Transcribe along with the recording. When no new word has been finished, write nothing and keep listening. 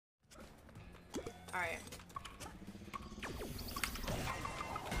Alright.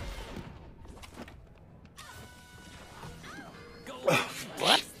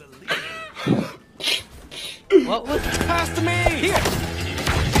 What? What was pass to me? Here.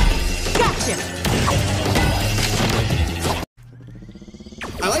 Gotcha.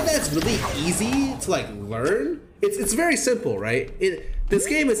 I like that it's really easy to like learn. It's very simple, right? This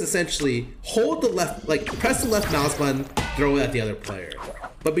game is essentially hold the left, like press the left mouse button, throw it at the other player.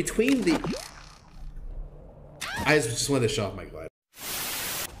 But between the, I just wanted to show off my glide.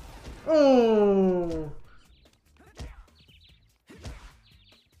 Oh.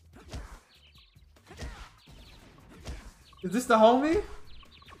 Is this the homie?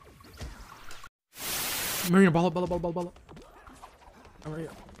 Marina, ball up.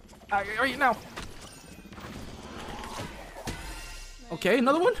 Alright, now. Okay,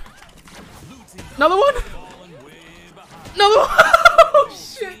 another one. Another one. Another one. Oh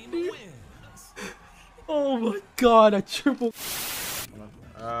shit, dude. Oh my god, I triple.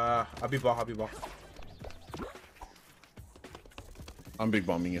 I'll be ball. I'm big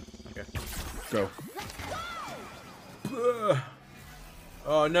bombing you. Okay. Go.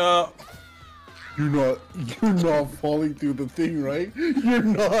 Oh no. You're not falling through the thing, right? You're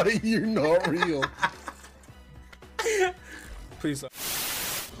not real. Please.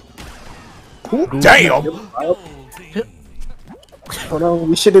 Damn! Hold on,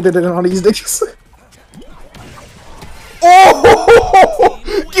 we should have did it on these niggas. Oh!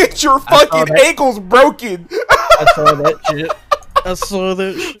 Get your fucking ankles broken! I saw that shit. I saw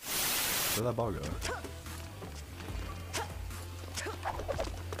that shit. Where'd that ball go?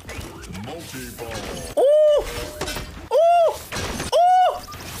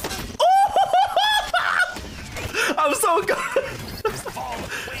 I'm so good.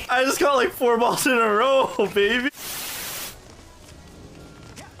 I just got like 4 balls in a row, baby.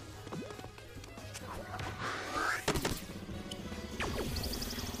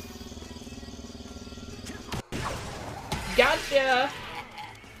 Gotcha!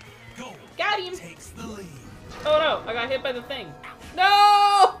 Got him! Oh no, I got hit by the thing.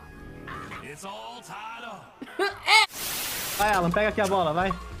 No! It's all tied up. Vai, Alan, pega aqui a bola,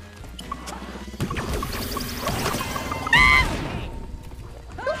 vai.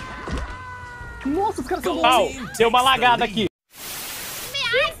 Nossa, os caras são bons. Deu uma lagada aqui.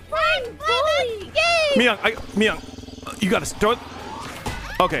 Miyoung, you gotta start.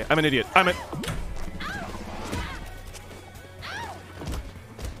 Okay, I'm an idiot.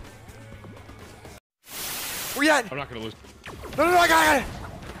 Where you at? I'm not gonna lose. No, I got it.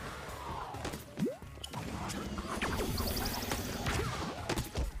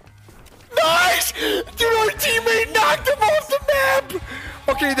 Nice! Dude, our teammate knocked him off the map!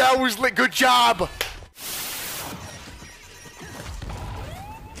 Okay, that was lit. Good job!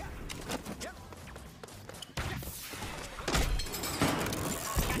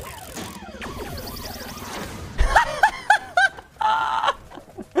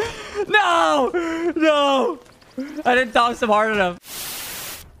 No! I didn't toss him hard enough.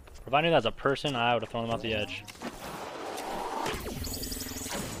 If I knew that was a person, I would have thrown him off the edge.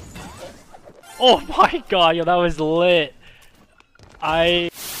 Oh my god, yo, that was lit.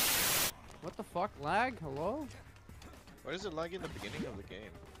 What the fuck? Lag? Hello? Why does it lag in the beginning of the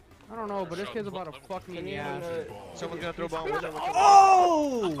game? I don't know, but this kid's about to fuck me in the ass. Someone's gonna throw bomb.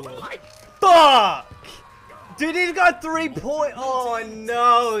 Oh! Fuck! Dude, he's got 3 points. Oh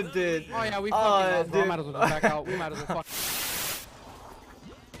no, dude. Oh yeah, we fucking lost, bro. Might as well just back out. We might as well fuck.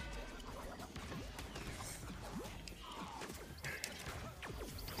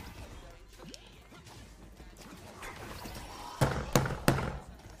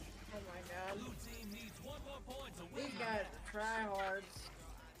 Oh my god. These guys tryhards.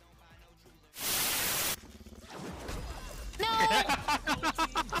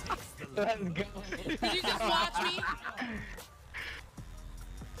 Let's go. Did you just watch me?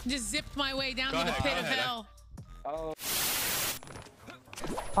 Just zipped my way down to the pit of hell. Oh,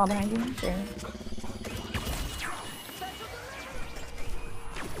 behind you. There.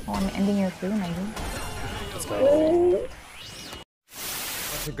 Oh, I'm ending your food, maybe. Let's go.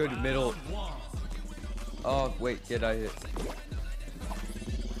 That's a good middle. Oh, wait, did I hit?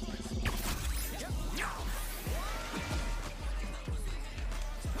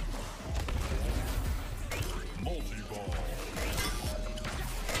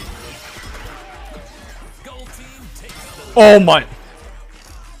 Oh my!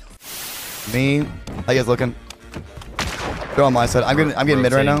 Me? How you guys looking? They're on my side. I'm getting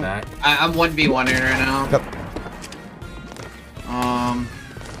mid right now. I'm 1v1 right now. Yep.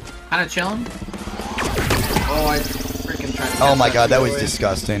 Kinda chilling. Oh, I freaking tried to. Oh my god, that was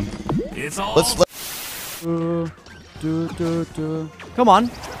disgusting. It's all Let's Come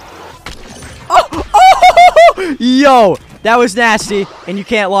on. Oh! Yo, that was nasty, and you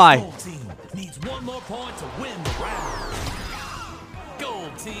can't lie. Gold team needs one more point to win the round.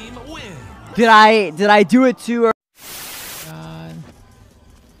 Gold team win. Did I do it too? Or God.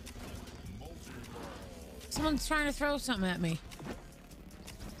 Someone's trying to throw something at me.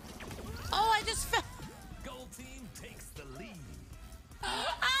 Oh, I just fell. Gold team takes the lead.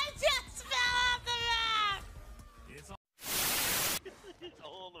 I just fell off the map. It's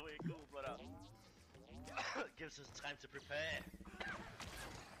all the way cool, but gives us time to prepare.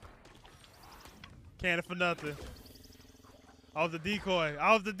 Cannon for nothing. I was the decoy.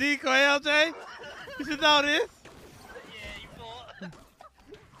 I was the decoy, LJ. You should know this. Yeah, you thought.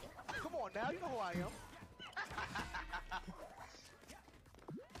 Come on now, you know who I am.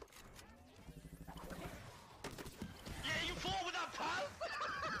 Yeah, you fought with that pal.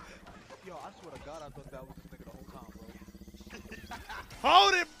 Yo, I swear to God, I thought that was this nigga the whole time, bro.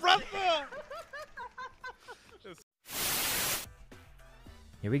 Hold it, brother.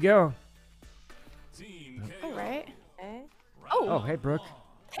 Here we go. All right. Oh, hey, Brooke.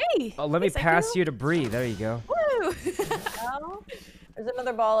 Hey. Oh, let me pass you to Bree. There you go. Woo. There's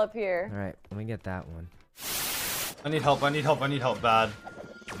another ball up here. All right, let me get that one. I need help. I need help. I need help bad.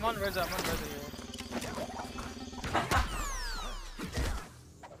 I'm on Reza. I'm on Reza here.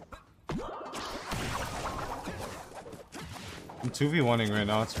 I'm 2v1ing right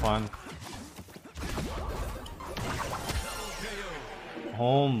now. It's fun.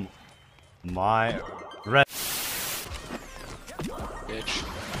 Home. My red. Bitch.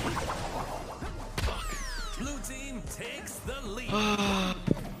 Blue team takes the lead.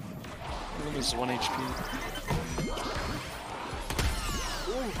 Room is 1 HP.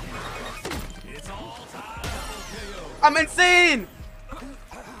 It's all tied. I'm insane!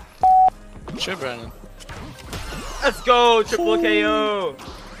 Shit, Brandon. Let's go, triple KO!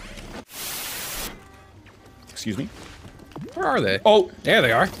 Excuse me? Where are they? Oh, there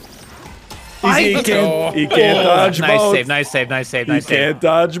they are. He can't dodge nice both. Save, nice save, nice save, nice save. He can't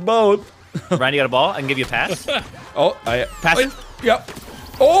dodge both. Ryan, you got a ball? I can give you a pass. Oh, I pass it. Yep.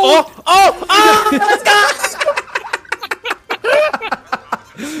 Oh! Let's go!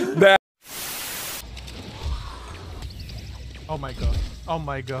 That. Oh my god. Oh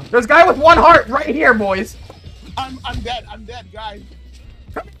my god. There's a guy with 1 heart right here, boys. I'm dead. I'm dead, guys.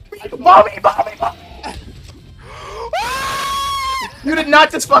 Bobby! You did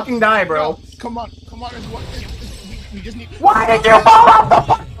not just fucking die, bro. Yo, come on. We just need. Why did you fall off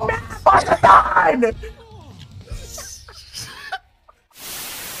the fucking map on the time?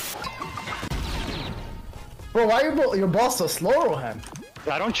 Bro, why are your balls so slow, Rohan?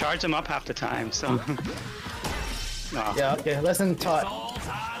 I don't charge them up half the time, so. No. Yeah, okay, lesson taught.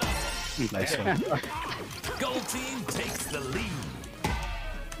 Nice one. Gold team takes the lead.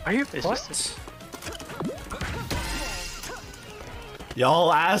 Are you? What?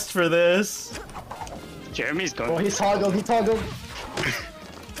 Y'all asked for this. Jeremy's going. Oh, he toggled.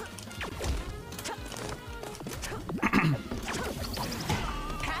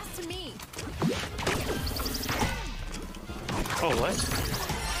 Pass to me. Oh, what?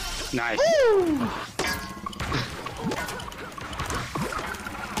 Nice.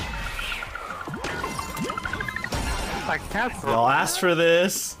 Y'all asked for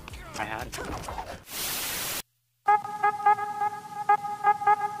this. I had it.